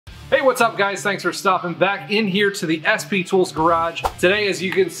Hey, what's up guys? Thanks for stopping back in here to the SP Tools garage. Today, as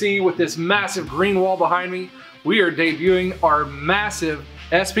you can see with this massive green wall behind me, we are debuting our massive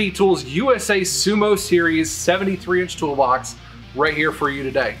SP Tools USA Sumo Series 73-inch toolbox right here for you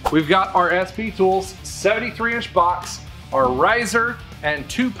today. We've got our SP Tools 73-inch box, our riser, and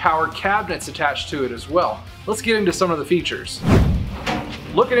 2 power cabinets attached to it as well. Let's get into some of the features.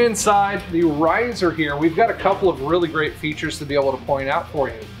 Looking inside the riser here, we've got a couple of really great features to be able to point out for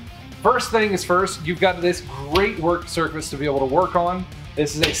you. First thing is first, you've got this great work surface to be able to work on.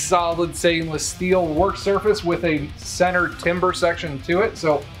 This is a solid stainless steel work surface with a center timber section to it.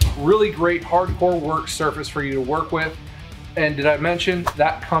 So really great hardcore work surface for you to work with. And did I mention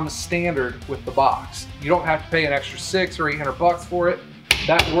that comes standard with the box? You don't have to pay an extra $600 or $800 for it.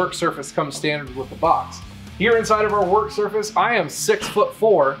 That work surface comes standard with the box. Here inside of our work surface, I am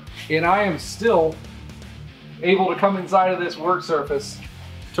 6'4", and I am still able to come inside of this work surface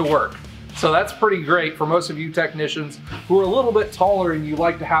to work. So that's pretty great for most of you technicians who are a little bit taller and you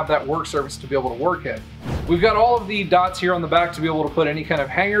like to have that work surface to be able to work in. We've got all of the dots here on the back to be able to put any kind of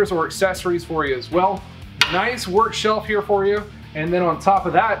hangers or accessories for you as well. Nice work shelf here for you. And then on top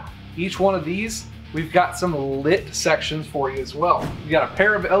of that, each one of these, we've got some lit sections for you as well. You've got a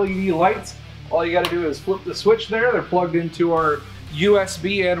pair of LED lights. All you got to do is flip the switch there. They're plugged into our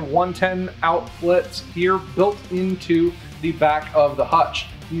USB and 110 outlets here built into the back of the hutch.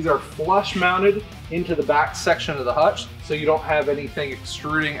 These are flush mounted into the back section of the hutch, so you don't have anything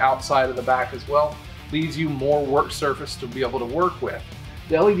extruding outside of the back as well. Leaves you more work surface to be able to work with.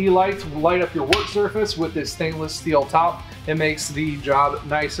 The LED lights will light up your work surface with this stainless steel top. It makes the job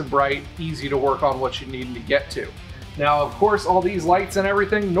nice and bright, easy to work on what you need to get to. Now, of course, all these lights and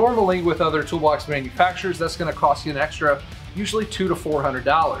everything, normally with other toolbox manufacturers, that's going to cost you an extra, usually $200 to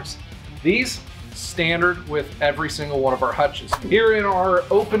 $400. These, standard with every single one of our hutches. Here in our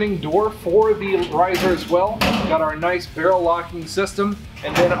opening door for the riser as well, we've got our nice barrel locking system,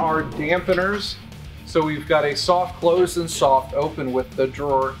 and then our dampeners. So we've got a soft close and soft open with the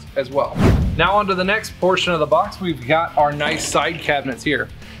drawer as well. Now onto the next portion of the box, we've got our nice side cabinets here.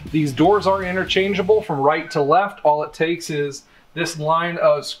 These doors are interchangeable from right to left. All it takes is this line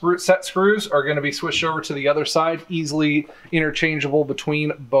of set screws are going to be switched over to the other side, easily interchangeable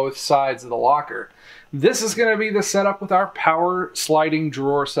between both sides of the locker. This is going to be the setup with our power sliding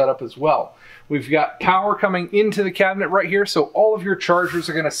drawer setup as well. We've got power coming into the cabinet right here, so all of your chargers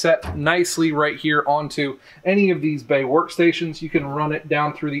are going to set nicely right here onto any of these bay workstations. You can run it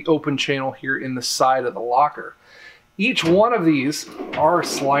down through the open channel here in the side of the locker. Each one of these are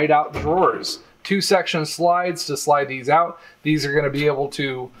slide out drawers. 2-section slides to slide these out. These are going to be able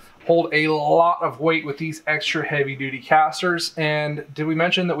to hold a lot of weight with these extra heavy duty casters. And did we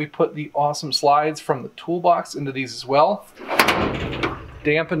mention that we put the awesome slides from the toolbox into these as well?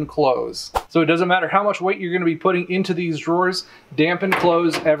 Dampen close. So it doesn't matter how much weight you're going to be putting into these drawers, dampen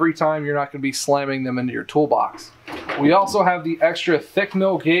close every time. You're not going to be slamming them into your toolbox. We also have the extra thick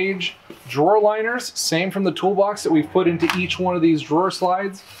mill gauge drawer liners, same from the toolbox, that we've put into each one of these drawer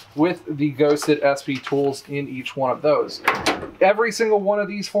slides with the ghosted SP tools in each one of those. Every single one of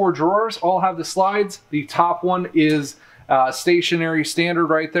these 4 drawers all have the slides. The top one is stationary standard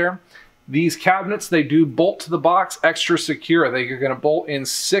right there. These cabinets, they do bolt to the box extra secure. They're going to bolt in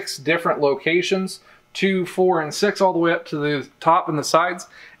 6 different locations, 2, 4, and 6, all the way up to the top and the sides.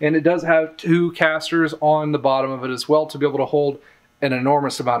 And it does have 2 casters on the bottom of it as well to be able to hold an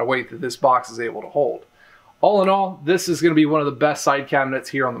enormous amount of weight that this box is able to hold. All in all, this is going to be one of the best side cabinets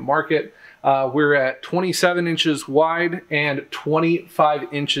here on the market. We're at 27 inches wide and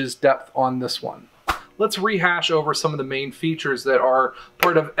 25 inches depth on this one. Let's rehash over some of the main features that are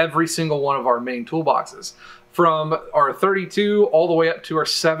part of every single one of our main toolboxes. From our 32 all the way up to our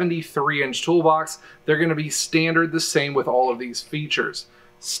 73-inch toolbox, they're going to be standard the same with all of these features.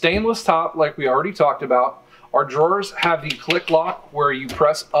 Stainless top, like we already talked about. Our drawers have the click lock where you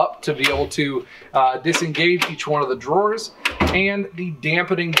press up to be able to disengage each one of the drawers, and the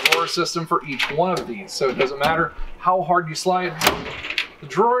dampening drawer system for each one of these. So it doesn't matter how hard you slide the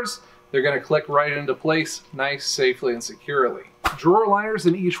drawers, they're going to click right into place, nice, safely, and securely. Drawer liners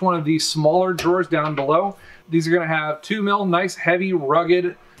in each one of these smaller drawers down below. These are going to have 2 mil, nice, heavy,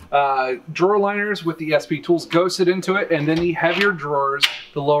 rugged drawer liners with the SP Tools ghosted into it, and then the heavier drawers,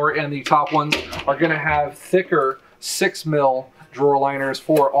 the lower and the top ones, are going to have thicker 6 mil drawer liners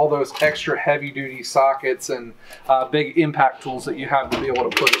for all those extra heavy duty sockets and big impact tools that you have to be able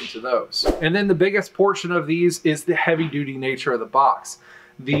to put into those. And then the biggest portion of these is the heavy duty nature of the box.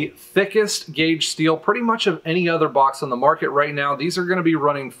 the thickest gauge steel pretty much of any other box on the market right now. These are going to be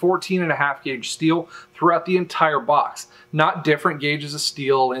running 14.5 gauge steel throughout the entire box, not different gauges of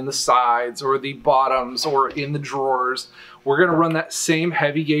steel in the sides or the bottoms or in the drawers. We're going to run that same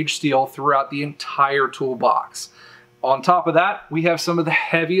heavy gauge steel throughout the entire toolbox. On top of that, we have some of the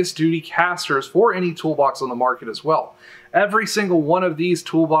heaviest duty casters for any toolbox on the market as well. Every single one of these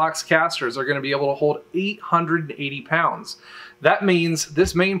toolbox casters are going to be able to hold 880 pounds. That means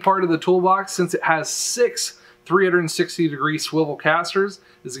this main part of the toolbox, since it has 6 360-degree swivel casters,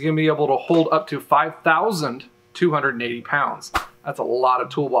 is going to be able to hold up to 5,280 pounds. That's a lot of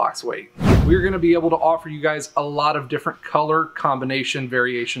toolbox weight. We're going to be able to offer you guys a lot of different color combination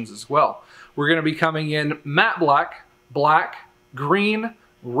variations as well. We're going to be coming in matte black, black, green,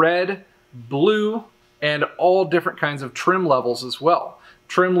 red, blue, and all different kinds of trim levels as well.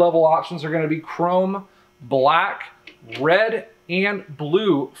 Trim level options are going to be chrome, black, red, and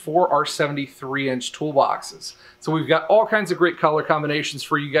blue for our 73-inch toolboxes. So we've got all kinds of great color combinations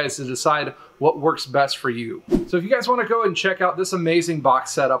for you guys to decide what works best for you. So if you guys want to go and check out this amazing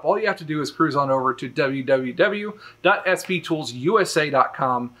box setup, all you have to do is cruise on over to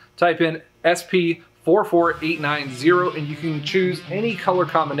www.sptoolsusa.com, type in SP44890, and you can choose any color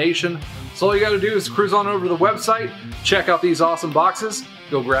combination. So all you got to do is cruise on over to the website, check out these awesome boxes,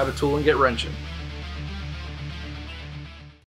 go grab a tool and get wrenching.